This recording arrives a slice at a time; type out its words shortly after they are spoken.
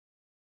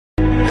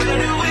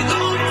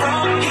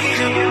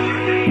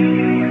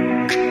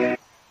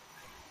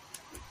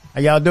How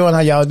y'all doing?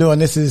 How y'all doing?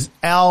 This is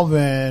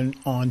Alvin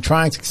on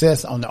Trying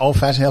Success on the Old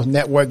Fashioned Health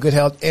Network. Good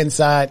health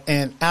inside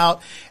and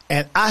out.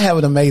 And I have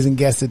an amazing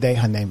guest today.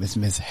 Her name is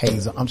Miss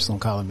Hazel. I'm just going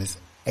to call her Miss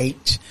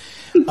H.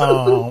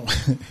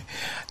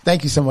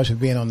 Thank you so much for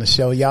being on the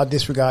show. Y'all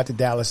disregard the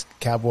Dallas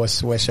Cowboys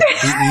sweatshirt.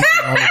 Be easy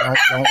on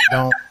it.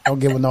 Don't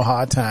give them no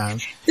hard time.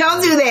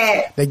 Don't do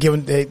that. They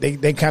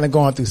kind of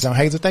going through something.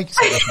 Hazel, thank you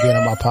so much for being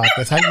on my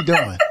podcast. How you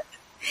doing?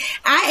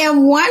 I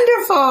am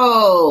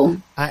wonderful.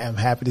 I am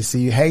happy to see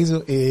you.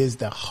 Hazel is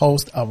the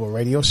host of a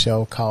radio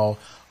show called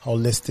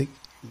Holistic.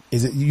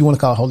 Is it, you want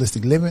to call it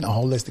Holistic Living or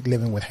Holistic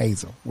Living with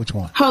Hazel? Which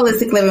one?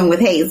 Holistic Living with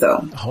Hazel.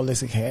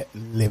 Holistic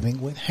Living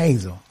with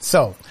Hazel.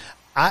 So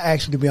I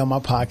actually be on my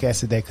podcast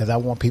today because I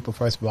want people,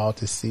 first of all,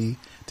 to see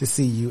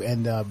you.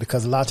 And,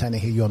 because a lot of times they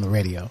hear you on the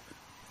radio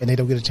and they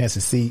don't get a chance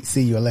to see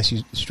you unless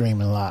you're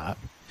streaming live.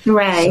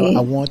 Right. So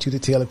I want you to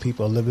tell the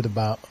people a little bit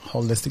about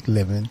Holistic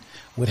Living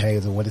with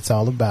Hazel, what it's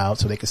all about,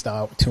 so they can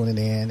start tuning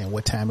in and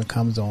what time it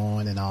comes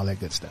on and all that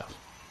good stuff.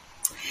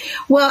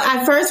 Well,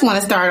 I first want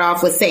to start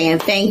off with saying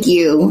thank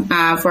you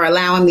for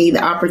allowing me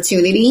the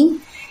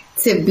opportunity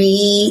to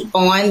be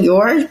on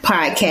your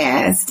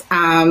podcast.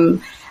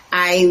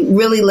 I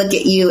really look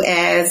at you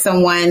as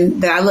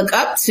someone that I look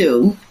up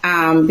to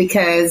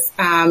because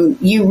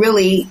you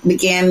really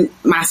began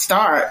my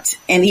start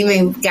and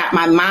even got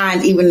my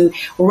mind even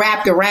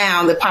wrapped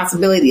around the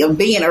possibility of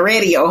being a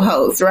radio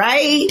host,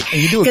 right?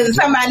 Because it's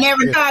something I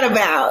never thought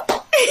about.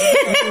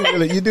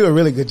 You do a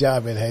really good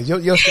job at it.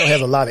 Your show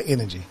has a lot of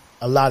energy.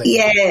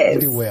 Yes.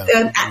 Really well.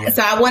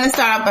 So I want to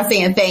start off by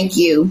saying thank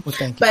you. Well,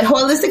 thank you. But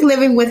Holistic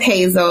Living with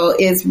Hazel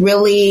is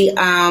really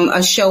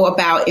a show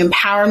about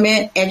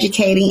empowerment,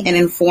 educating, and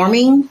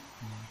informing,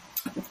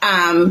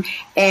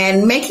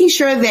 and making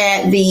sure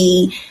that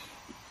the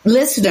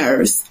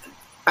listeners.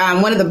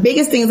 One of the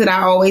biggest things that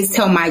I always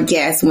tell my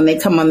guests when they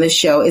come on the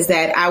show is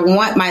that I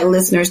want my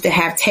listeners to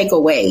have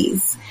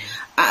takeaways.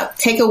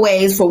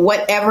 Takeaways for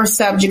whatever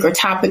subject or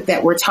topic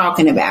that we're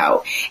talking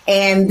about.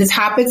 And the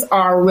topics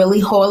are really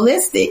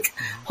holistic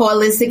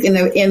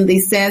in the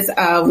sense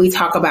of we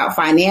talk about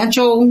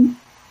financial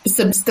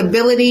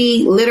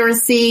stability,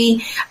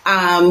 literacy.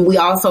 We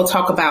also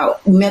talk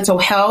about mental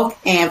health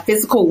and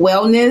physical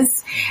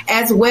wellness,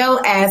 as well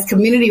as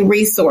community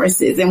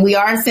resources. And we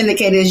are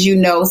syndicated, as you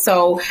know,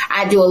 so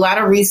I do a lot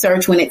of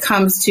research when it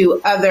comes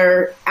to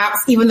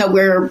even though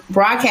we're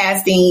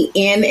broadcasting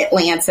in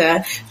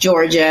Atlanta,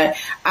 Georgia,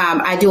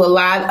 I do a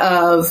lot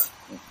of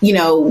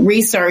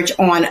research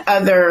on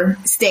other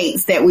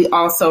states that we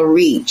also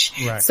reach.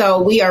 Right.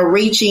 So we are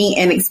reaching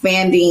and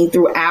expanding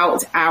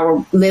throughout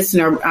our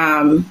listener,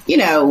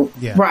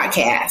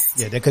 broadcast.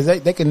 Yeah, because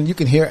you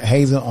can hear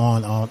Hazel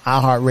on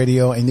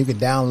iHeartRadio, and you can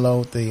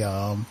download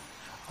the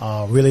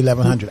Really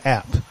 1100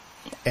 app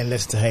and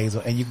listen to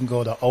Hazel. And you can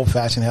go to Old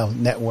Fashioned Health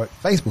Network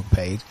Facebook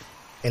page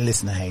and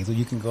listen to Hazel.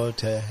 You can go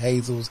to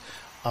Hazel's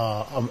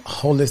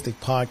holistic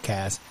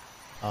podcast.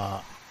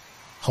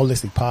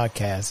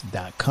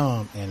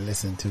 holisticpodcast.com and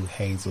listen to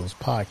Hazel's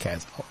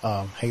podcast,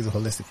 Hazel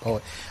Holistic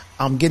Poet.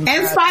 And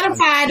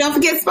Spotify. Don't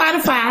forget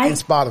Spotify. And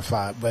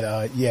Spotify.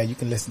 But, you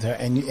can listen to her.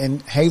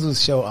 And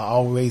Hazel's show are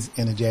always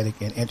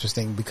energetic and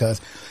interesting because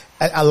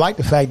I like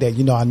the fact that,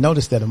 I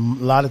noticed that a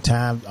lot of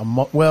times,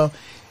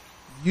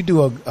 you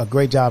do a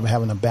great job of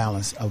having a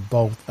balance of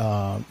both,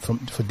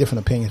 for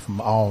different opinions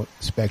from all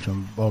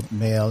spectrum, both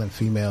male and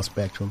female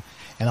spectrum.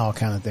 And all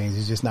kind of things.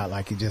 It's just not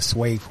like you just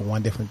sway for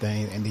one different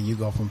thing and then you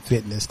go from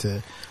fitness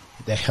to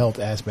the health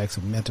aspects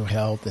of mental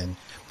health and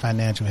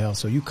financial health.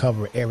 So you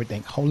cover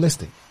everything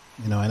holistic,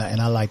 and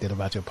I like that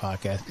about your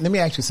podcast. Let me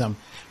ask you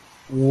something.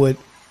 What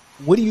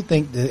do you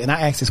think, and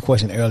I asked this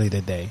question earlier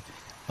today,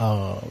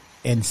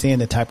 and seeing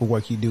the type of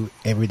work you do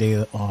every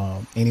day,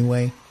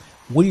 anyway,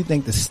 what do you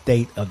think the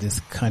state of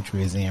this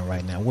country is in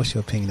right now? What's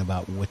your opinion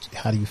about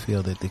how do you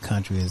feel that the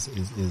country is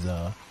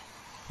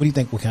what do you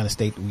think? What kind of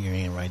state we are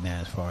in right now,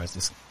 as far as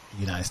this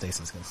United States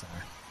is concerned,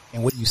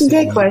 and what do you see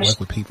when you work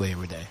with people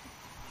every day?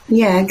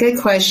 Yeah, good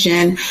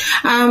question.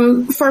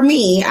 For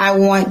me,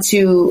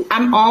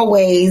 I'm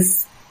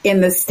always in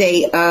the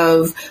state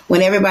of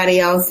when everybody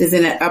else is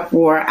in an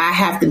uproar, I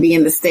have to be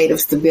in the state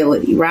of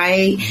stability,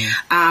 right?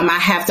 Mm-hmm. I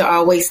have to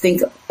always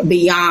think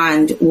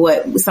beyond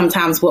what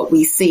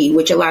we see,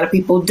 which a lot of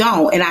people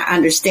don't, and I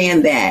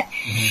understand that.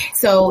 Mm-hmm.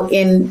 So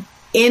in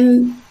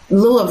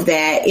lieu of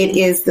that, it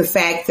is the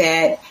fact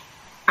that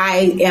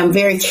I am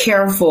very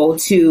careful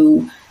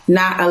to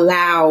not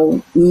allow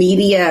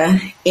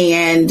media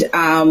and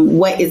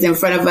what is in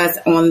front of us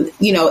on,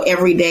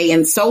 every day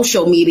in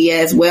social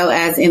media as well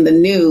as in the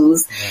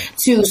news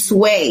to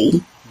sway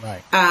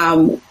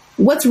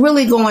what's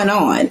really going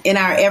on in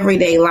our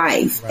everyday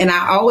life. Right. And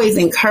I always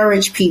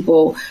encourage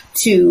people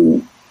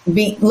to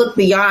look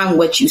beyond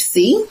what you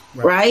see,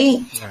 right?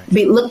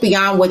 Look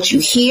beyond what you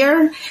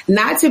hear,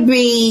 not to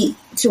be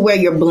to where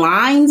you're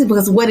blind,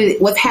 because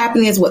what's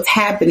happening is what's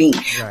happening,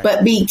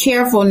 but be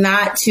careful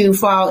not to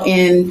fall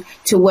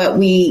into what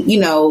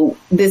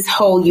this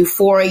whole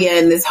euphoria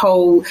and this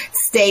whole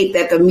state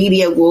that the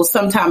media will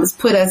sometimes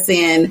put us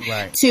in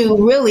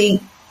to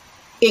really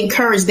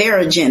encourage their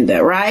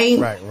agenda, right?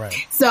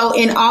 Right. So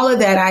in all of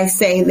that, I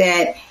say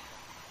that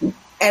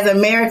as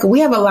America,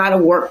 we have a lot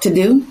of work to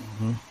do.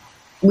 Mm-hmm.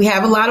 We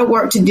have a lot of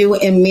work to do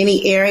in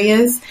many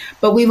areas,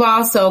 but we've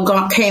also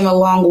came a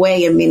long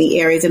way in many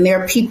areas. And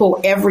there are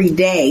people every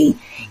day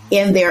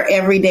in their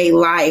everyday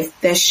life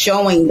that's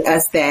showing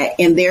us that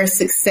in their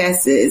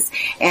successes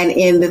and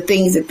in the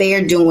things that they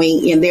are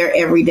doing in their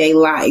everyday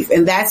life.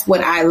 And that's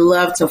what I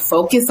love to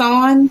focus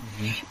on,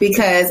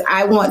 because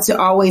I want to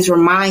always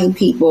remind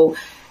people,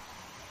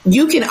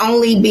 you can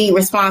only be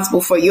responsible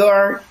for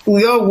your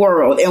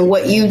world and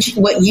what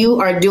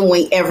you are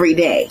doing every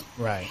day.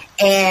 Right.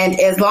 And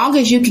as long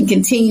as you can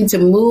continue to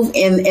move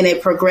in a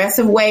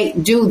progressive way,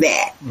 do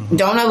that. Mm-hmm.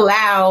 Don't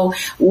allow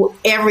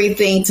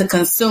everything to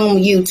consume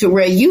you to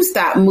where you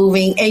stop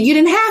moving, and you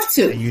didn't have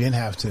to.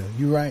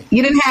 You're right.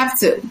 You didn't have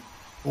to.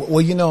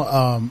 Well, you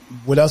know,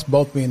 with us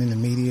both being in the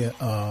media,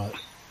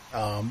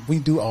 we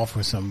do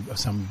offer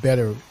some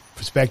better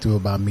perspective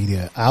about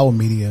media. Our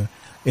media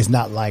is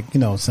not like, you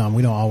know,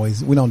 we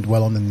don't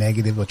dwell on the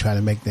negative or try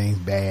to make things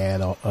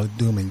bad or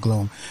doom and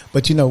gloom.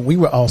 But, you know, we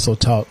were also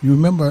taught, you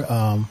remember,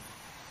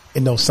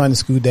 in those Sunday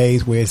school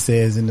days where it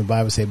says in the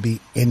Bible, said be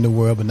in the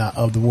world, but not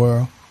of the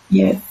world.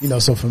 Yes. You know,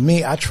 so for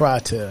me, I try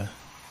to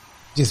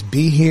just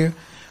be here,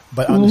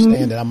 but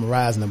understand that I'm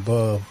rising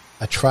above.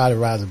 I try to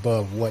rise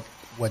above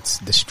what's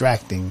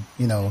distracting,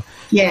 you know,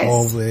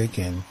 COVID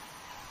and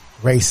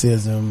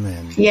racism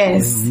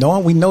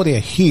and we know they're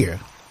here.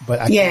 But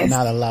I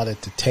cannot allow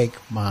it to take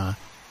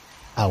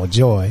our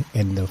joy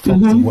and the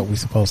focus of what we're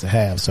supposed to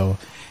have. So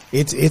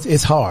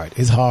it's hard.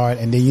 It's hard.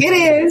 And then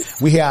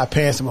we hear our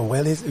parents say, well,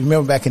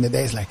 remember back in the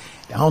day, it's like,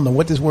 I don't know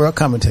what this world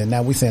coming to.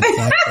 Now we saying the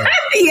same thing.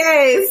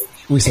 Yes.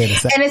 We say the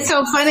same. And it's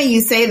so funny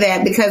you say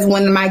that, because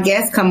when my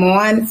guests come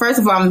on, first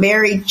of all, I'm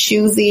very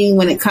choosy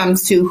when it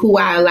comes to who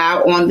I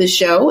allow on the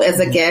show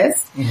as a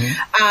guest.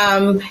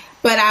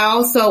 But I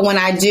also, when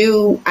I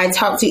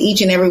talk to each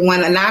and every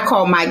one, and I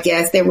call my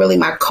guests, they're really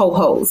my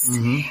co-hosts.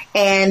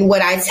 And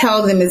what I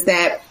tell them is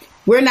that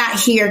we're not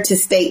here to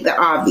state the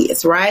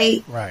obvious,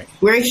 right? Right.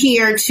 We're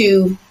here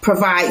to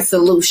provide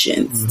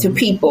solutions to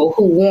people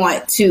who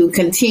want to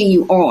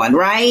continue on,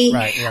 right?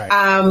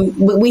 Right.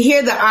 We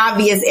hear the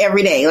obvious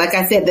every day. Like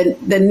I said,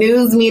 the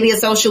news media,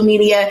 social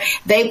media,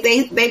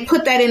 they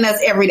put that in us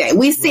every day.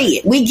 We see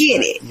it. We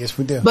get it. Yes,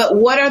 we do. But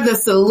what are the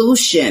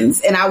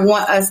solutions? And I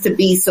want us to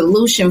be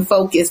solution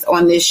focused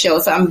on this show.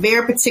 So I'm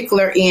very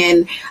particular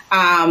in,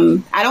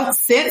 I don't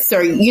censor,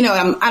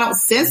 I don't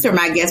censor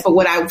my guests, but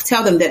what I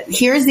tell them that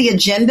here's the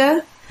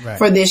agenda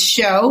for this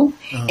show.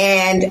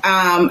 And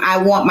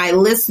I want my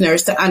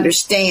listeners to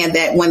understand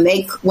that when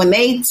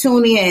they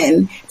tune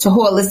in to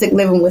Holistic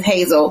Living with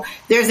Hazel,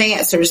 there's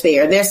answers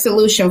there. They're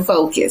solution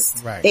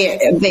focused. Right.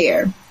 They're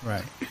there.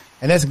 Right.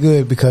 And that's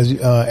good, because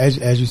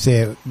as you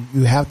said,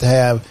 you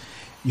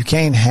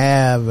can't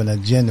have an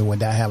agenda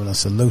without having a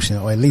solution,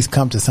 or at least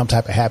come to some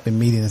type of happy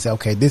medium and say,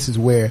 okay, this is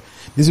what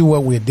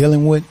we're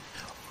dealing with.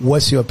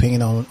 What's your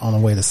opinion on a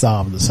way to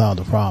solve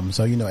the problem?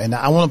 So, and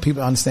I want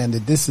people to understand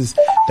that this is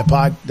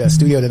the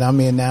studio that I'm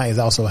in now is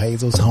also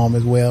Hazel's home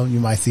as well. You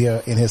might see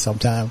her in here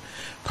sometime,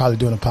 probably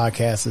doing a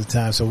podcast at the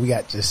time. So we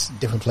got just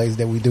different places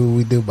that we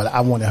do, but I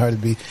wanted her to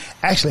be,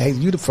 actually,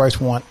 Hazel, you're the first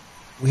one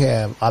we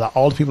have out of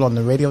all the people on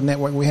the radio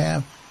network we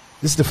have.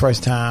 This is the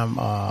first time,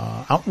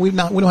 I've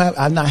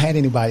not had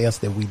anybody else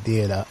that we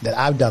did, that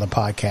I've done a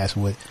podcast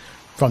with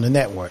from the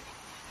network.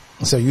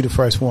 So you're the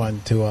first one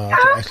to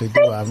actually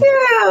do it.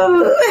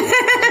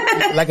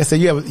 Like I said,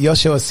 your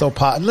show is so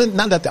popular.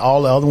 Not that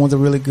all the other ones are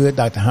really good.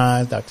 Dr.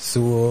 Hines, Dr.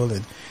 Sewell,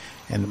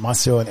 and my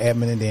show and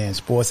Edmund, and then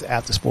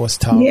After Sports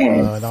Talk,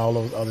 and all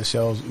those other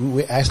shows.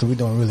 We're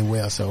doing really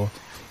well. So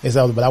it's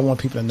other, but I want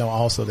people to know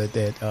also that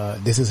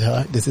this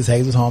is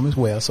Hazel's home as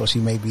well. So she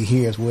may be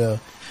here as well,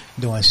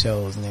 doing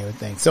shows and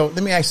everything. So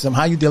let me ask you something.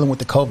 How are you dealing with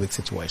the COVID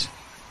situation?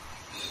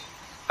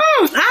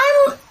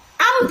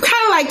 I'm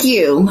kind of like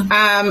you,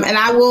 and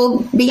I will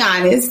be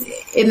honest.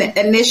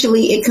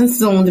 Initially, it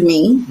consumed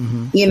me.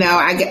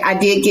 I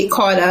did get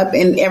caught up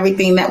in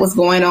everything that was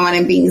going on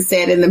and being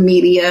said in the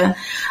media,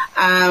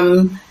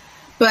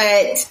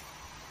 but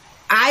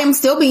I am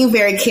still being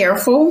very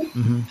careful.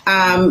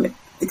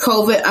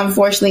 COVID,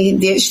 unfortunately,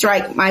 did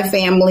strike my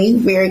family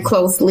very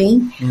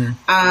closely,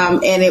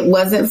 and it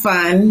wasn't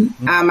fun.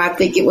 I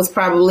think it was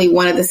probably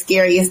one of the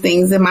scariest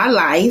things in my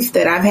life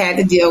that I've had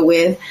to deal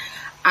with.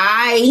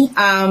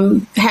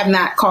 I have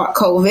not caught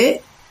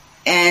COVID,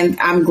 and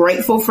I'm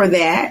grateful for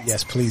that.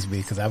 Yes, please be,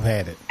 because I've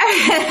had it.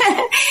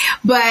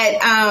 But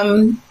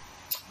I'm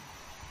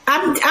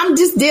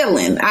just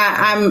dealing.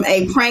 I'm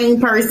a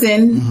praying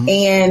person,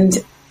 and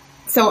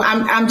so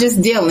I'm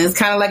just dealing. It's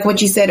kind of like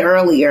what you said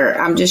earlier.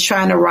 I'm just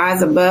trying to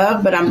rise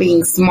above, but I'm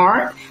being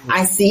smart.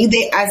 I see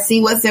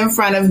what's in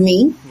front of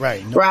me.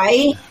 Right.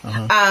 Right.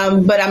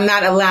 But I'm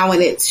not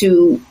allowing it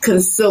to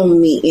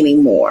consume me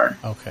anymore.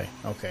 Okay.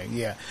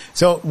 Yeah.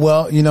 So,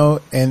 well,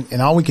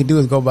 and all we can do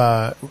is go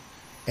by,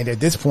 and at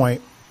this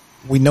point,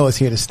 we know it's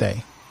here to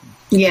stay.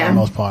 Yeah. For the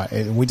most part.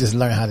 And we just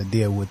learn how to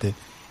deal with it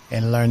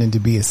and learning to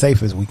be as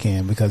safe as we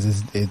can,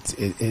 because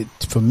it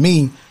for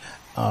me,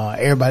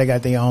 everybody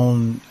got their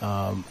own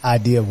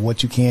idea of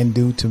what you can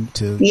do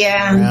to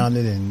get around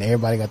it, and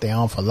everybody got their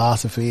own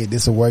philosophy.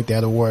 This will work,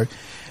 that'll work.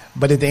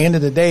 But at the end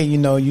of the day, you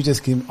know, you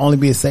just can only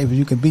be as safe as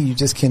you can be. You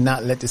just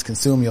cannot let this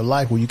consume your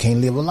life where you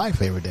can't live a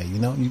life every day, you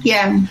know? You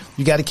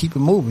got to keep it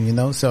moving, you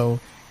know? So,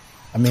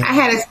 I mean, I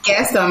had a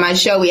guest on my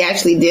show. We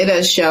actually did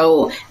a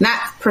show, not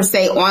per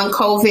se on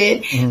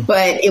COVID,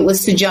 but it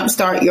was to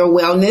jumpstart your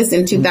wellness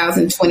in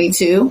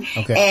 2022.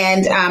 Okay.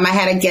 And I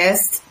had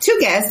two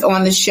guests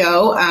on the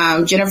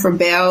show, Jennifer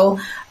Bell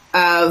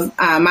of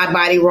My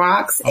Body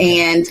Rocks,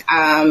 and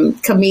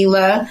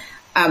Camila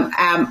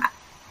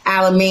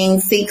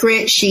Alameen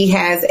Secret. She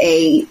has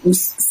a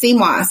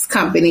CMOS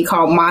company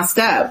called Mossed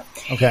Up.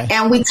 Okay.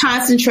 And we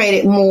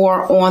concentrated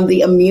more on the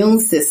immune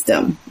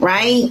system,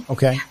 right?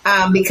 Okay.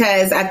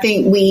 Because I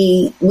think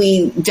we've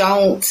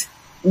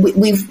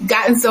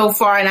gotten so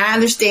far, and I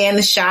understand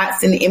the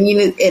shots and the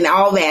immunity and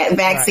all that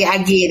vaccine. Right.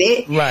 I get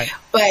it. Right.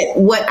 But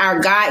what our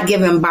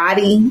God-given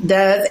body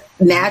does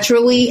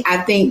naturally, I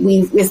think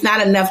it's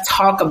not enough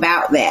talk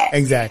about that.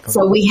 Exactly.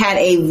 So we had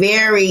a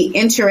very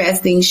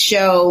interesting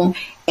show,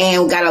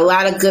 and we got a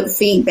lot of good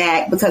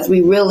feedback because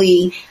we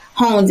really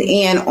honed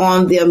in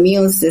on the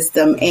immune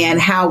system and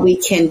how we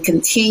can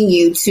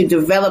continue to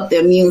develop the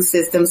immune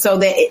system so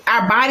that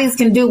our bodies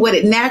can do what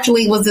it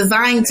naturally was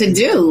designed to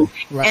do.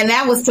 Right. And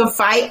that was to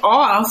fight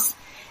off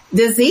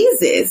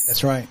diseases.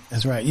 That's right.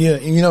 That's right. Yeah.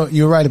 You know,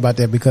 you're right about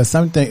that, because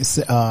some things,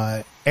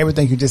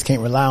 everything you just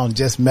can't rely on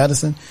just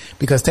medicine,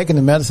 because taking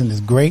the medicine is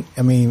great.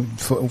 I mean,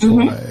 for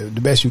the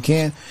best you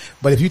can.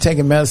 But if you're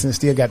taking medicine and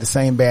still got the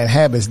same bad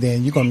habits,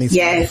 then you're going to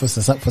need for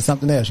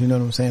something else. You know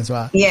what I'm saying? So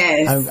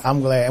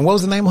I'm glad. And what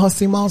was the name of her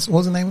CMOS? What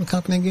was the name of the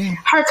company again?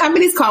 Her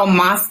company's called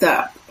Mossed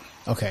Up.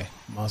 Okay.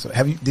 Mossed Up.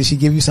 Did she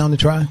give you something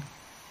to try?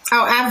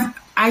 Oh,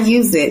 I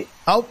use it.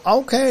 Oh,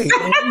 okay.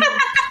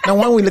 No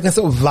wonder we looking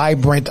so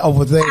vibrant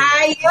over there.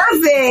 I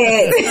use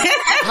it.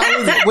 How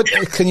is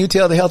it? Can you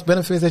tell the health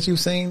benefits that you've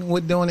seen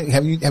with doing it?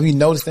 Have you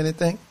noticed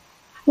anything?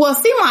 Well,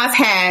 CMOS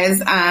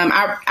has,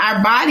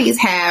 our bodies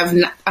have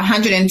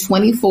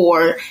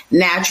 124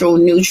 natural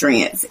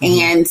nutrients,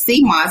 and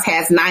CMOS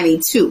has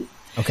 92.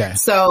 Okay.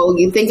 So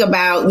you think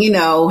about, you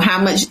know,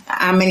 how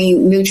many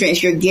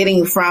nutrients you're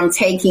getting from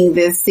taking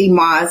this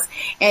CMOS,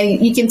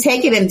 and you can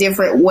take it in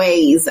different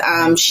ways.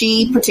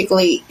 She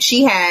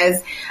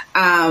has,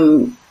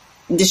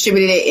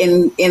 distributed it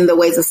in the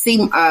ways of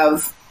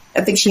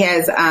I think she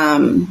has,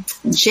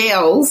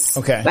 gels,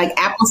 like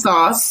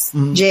applesauce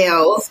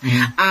gels.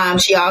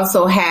 She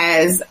also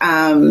has,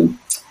 what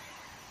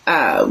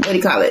do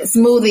you call it?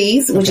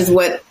 Smoothies,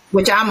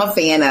 which I'm a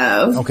fan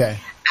of. Okay.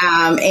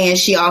 And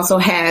she also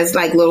has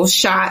like little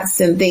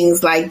shots and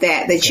things like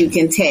that you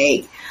can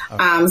take.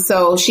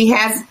 So she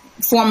has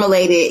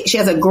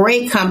a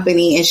great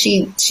company, and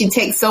she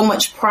takes so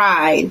much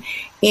pride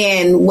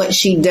in what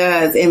she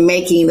does in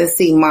making the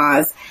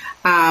CMOS.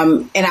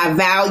 And I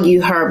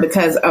value her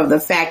because of the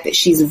fact that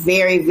she's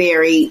very,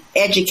 very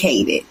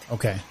educated.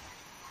 Okay.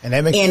 And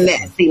that makes in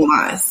that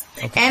CMOS.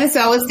 Okay. And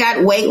so it's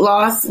got weight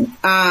loss,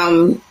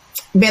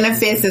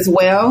 benefits as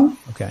well.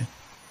 Okay.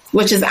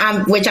 Which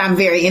I'm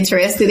very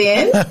interested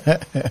in.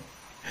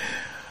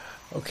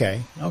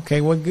 Okay.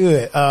 Well,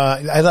 good.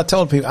 As I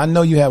told people, I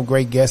know you have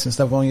great guests and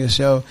stuff on your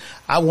show.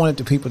 I wanted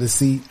them to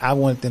see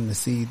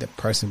the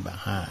person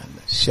behind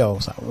the show.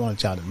 So I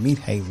wanted y'all to meet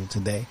Hazel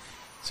today,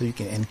 so you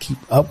can keep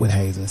up with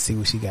Hazel and see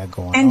what she got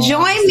going on. And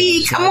join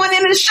me. Come on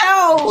in the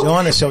show.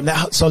 Join the show.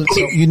 Now, so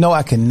you know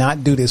I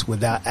cannot do this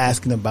without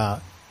asking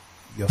about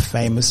your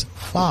famous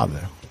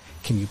father.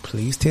 Can you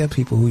please tell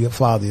people who your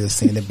father is,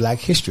 seeing that Black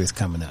History is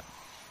coming up?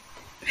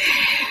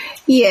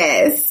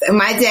 Yes,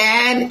 my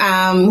dad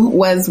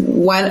was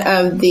one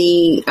of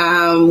the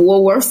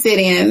Woolworth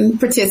sit-in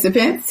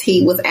participants.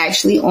 He was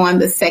actually on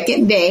the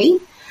second day,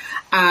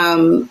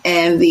 and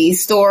the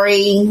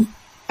story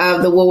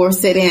of the Woolworth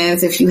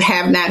sit-ins, if you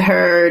have not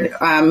heard,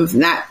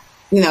 not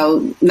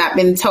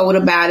been told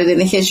about it in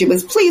the history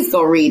books, please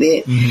go read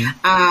it.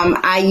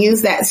 I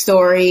use that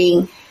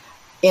story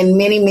in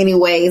many, many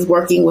ways,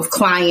 working with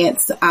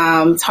clients,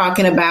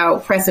 talking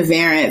about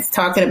perseverance,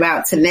 talking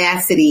about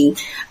tenacity,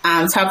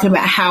 talking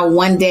about how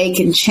one day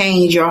can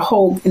change your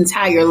whole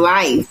entire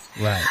life.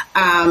 Right.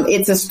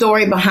 It's a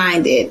story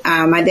behind it.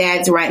 My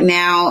dad's right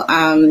now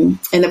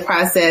in the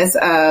process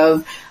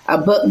of a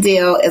book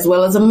deal as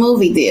well as a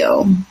movie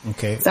deal.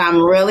 Okay. So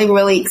I'm really,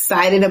 really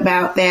excited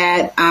about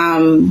that.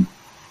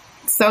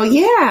 So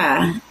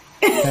yeah.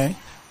 Okay.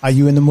 Are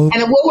you in the movie?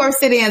 And the Woolworth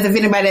sit-ins, if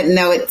anybody didn't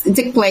know, it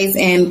took place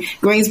in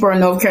Greensboro,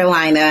 North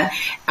Carolina.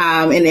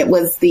 And it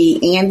was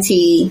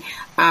the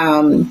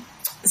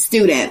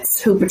students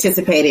who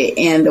participated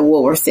in the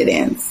Woolworth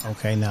sit-ins.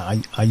 Okay. Now,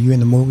 are you in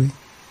the movie?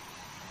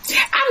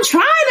 I'm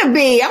trying to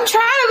be. I'm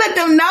trying to let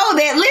them know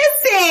that,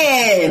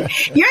 listen,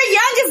 your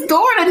youngest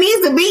daughter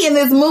needs to be in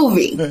this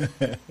movie.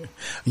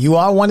 You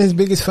are one of his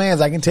biggest fans.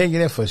 I can tell you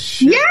that for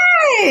sure.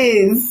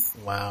 Yes.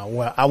 Wow.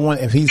 Well, I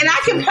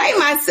can play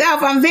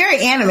myself. I'm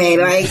very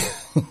animated. Like,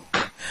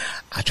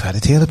 I try to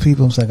tell the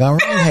people, I'm like, all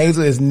right,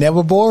 Hazel is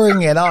never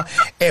boring at all.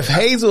 If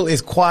Hazel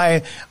is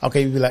quiet,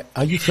 okay, you'd be like,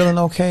 are you feeling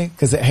okay?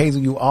 Because Hazel,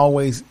 you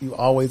always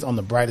on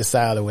the brighter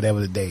side of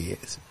whatever the day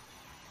is.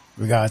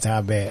 Regardless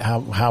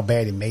of how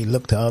bad it may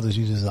look to others,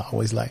 you just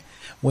always like,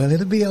 well,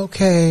 it'll be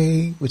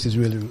okay, which is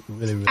really,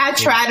 really, really I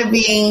cool. try to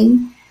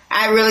be.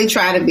 I really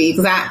try to be,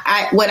 because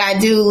what I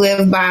do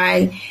live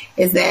by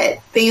is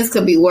that things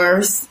could be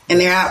worse, and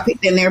there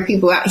are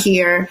people out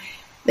here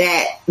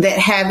that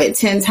have it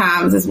 10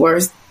 times as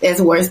worse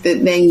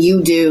than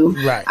you do.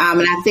 Right.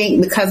 And I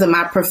think because of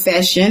my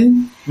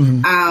profession,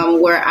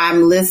 where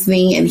I'm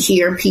listening and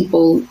hear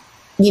people,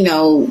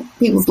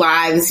 people's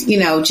lives,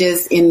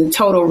 just in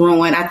total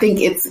ruin, I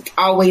think it's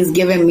always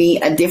given me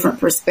a different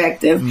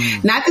perspective.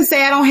 Not to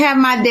say I don't have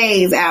my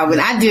days, Alvin.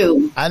 I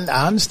do. I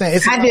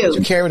understand. I do.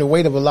 You carry the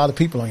weight of a lot of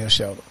people on your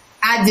shoulder.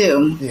 I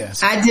do.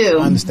 Yes. I do.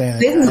 I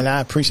understand. And I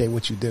appreciate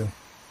what you do.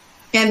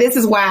 And this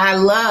is why I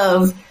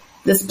love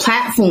this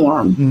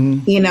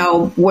platform,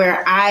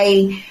 where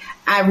I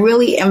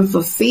really am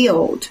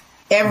fulfilled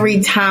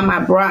every time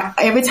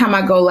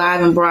I go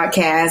live and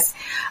broadcast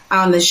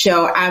on the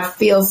show. I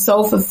feel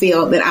so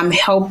fulfilled that I'm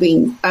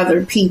helping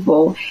other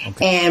people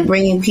and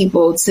bringing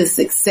people to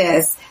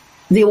success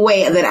the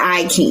way that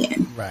I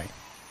can. Right.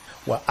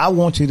 Well, I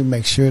want you to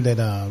make sure that,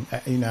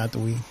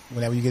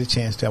 whenever you get a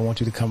chance to, I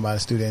want you to come by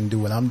the studio and do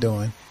what I'm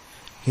doing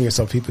here,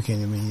 so people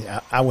can.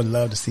 I would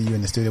love to see you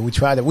in the studio. We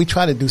try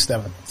to do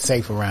stuff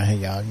safe around here,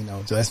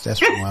 y'all. So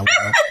that's why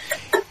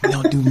we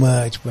don't do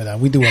much, but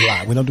we do a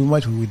lot. We don't do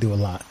much, but we do a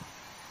lot.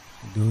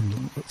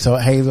 So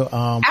Hazel,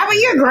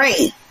 you're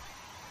great.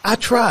 I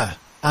try.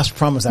 I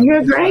promise.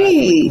 You're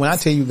great. When I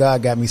tell you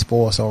God got me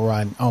spoiled so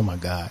riding, oh my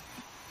God,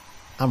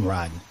 I'm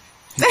riding.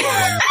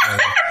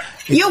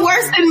 You're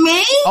worse than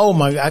me? Oh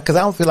my God, because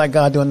I don't feel like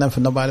God doing nothing for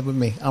nobody but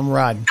me. I'm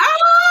riding.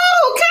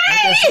 Oh,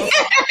 okay.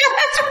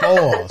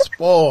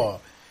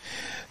 Spoil.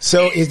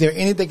 So is there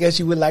anything else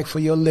you would like for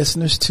your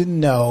listeners to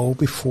know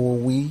before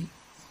we,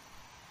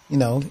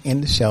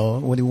 end the show?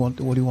 What do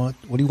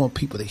you want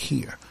people to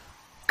hear?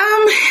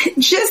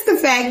 Just the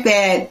fact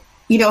that,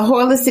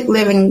 holistic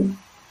living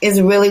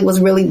was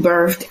really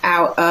birthed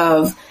out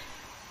of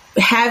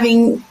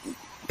having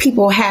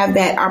people have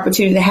that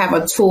opportunity to have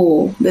a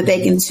tool that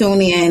they can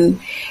tune in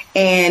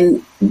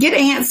and get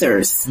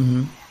answers.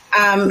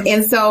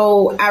 And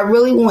so I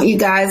really want you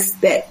guys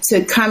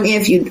to come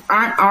in. If you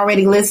aren't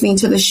already listening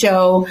to the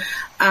show,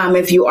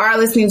 if you are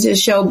listening to the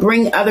show,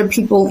 bring other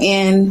people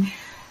in,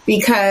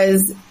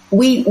 because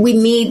we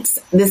need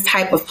this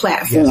type of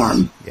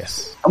platform.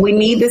 Yes. We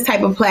need this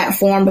type of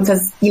platform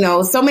because,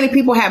 so many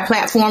people have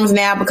platforms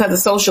now because of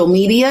social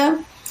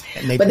media.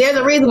 But there's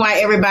a reason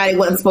why everybody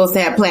wasn't supposed to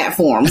have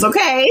platforms,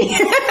 okay?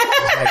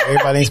 Like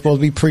everybody ain't supposed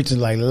to be preaching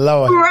like,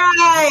 Lord.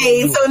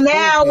 Right. So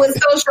now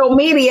with social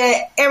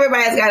media,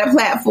 everybody's got a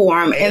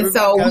platform. And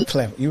so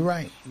you're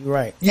right.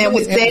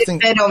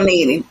 And they don't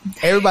need it.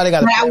 Everybody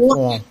got a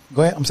platform.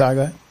 Go ahead. I'm sorry.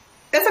 Go ahead.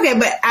 That's okay.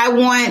 But I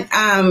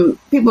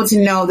want people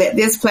to know that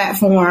this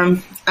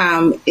platform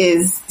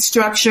is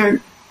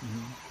structured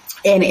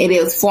and it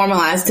is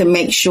formalized to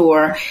make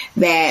sure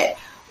that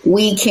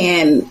you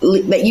can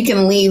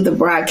leave the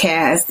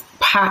broadcast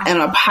on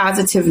a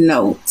positive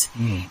note,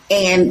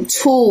 and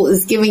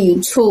is giving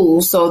you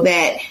tools so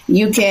that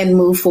you can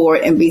move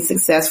forward and be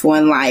successful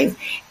in life.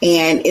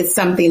 And it's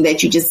something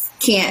that you just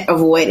can't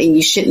avoid and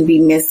you shouldn't be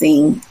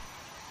missing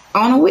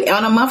on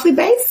a monthly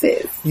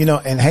basis.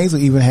 And Hazel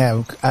even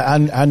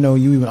I know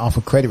you even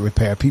offer credit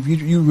repair. People,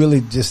 you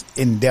really just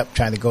in depth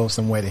trying to go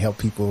somewhere to help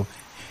people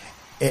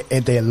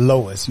at their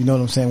lowest, you know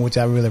what I'm saying? Which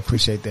I really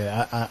appreciate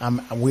that.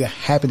 We're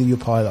happy to be a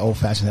part of the Old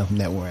Fashioned Health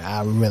Network.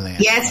 I really am.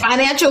 Yes,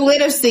 financial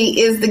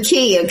literacy is the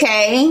key,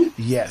 okay?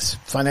 Yes,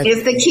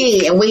 is the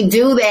key. And we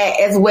do that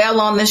as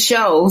well on the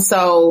show.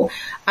 So,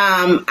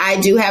 I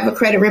do have a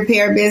credit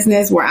repair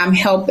business where I'm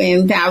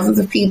helping thousands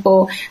of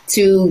people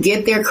to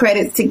get their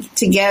credits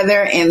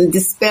together and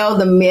dispel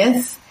the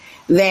myth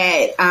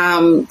that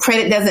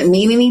credit doesn't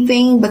mean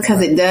anything,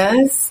 because it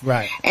does.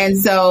 Right. And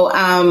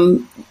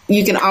so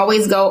you can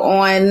always go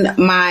on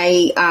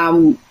my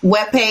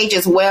webpage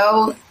as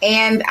well,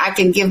 and I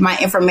can give my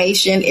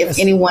information if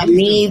anyone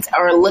needs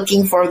or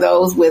looking for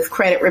those with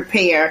credit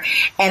repair.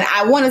 And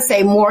I want to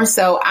say more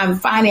so, I'm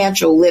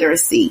financial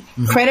literacy.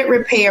 Credit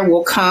repair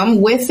will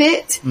come with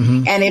it,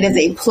 and it is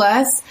a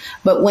plus.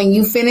 But when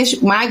you finish,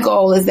 my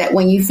goal is that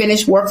when you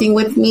finish working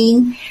with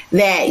me,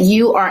 that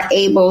you are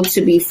able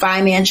to be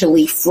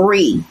financially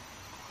free.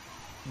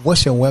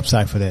 What's your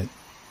website for that?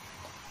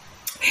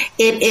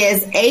 It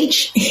is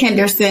H.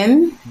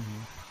 Henderson.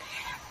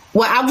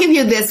 Well, I'll give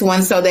you this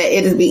one so that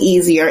it'll be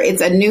easier.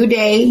 It's a new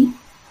day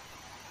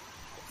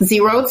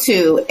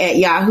 02 at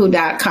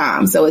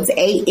yahoo.com. So it's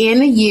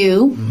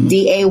ANUDAY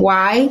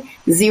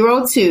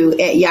 02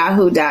 at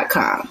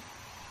yahoo.com.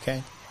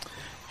 Okay.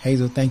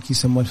 Hazel, thank you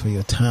so much for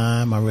your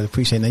time. I really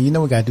appreciate it.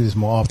 Now, we got to do this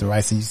more often,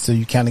 right? So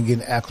you kind of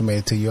get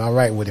acclimated to you. All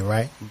right with it,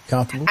 right? You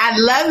comfortable? I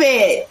love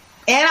it.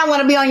 And I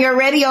want to be on your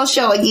radio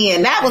show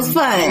again. That was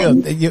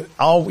fun. You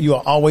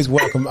are always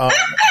welcome.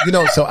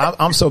 So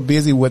I'm so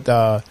busy with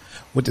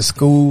the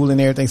school and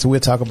everything. So we'll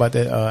talk about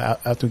that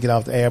after we get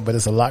off the air. But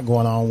there's a lot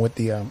going on with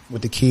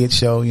the kids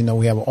show. You know,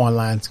 we have an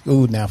online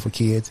school now for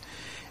kids.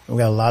 And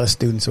we got a lot of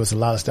students, so it's a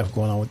lot of stuff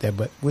going on with that.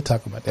 But we'll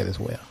talk about that as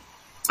well.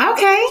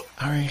 Okay.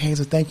 All right,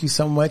 Hazel, thank you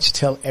so much.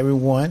 Tell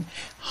everyone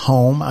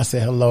home I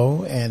said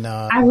hello, and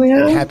I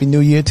will. Happy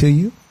New Year to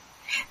you.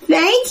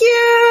 Thank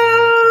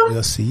you.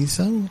 We'll see you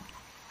soon.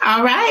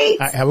 All right.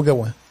 All right, have a good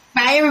one.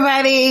 Bye,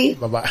 everybody.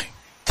 Bye-bye.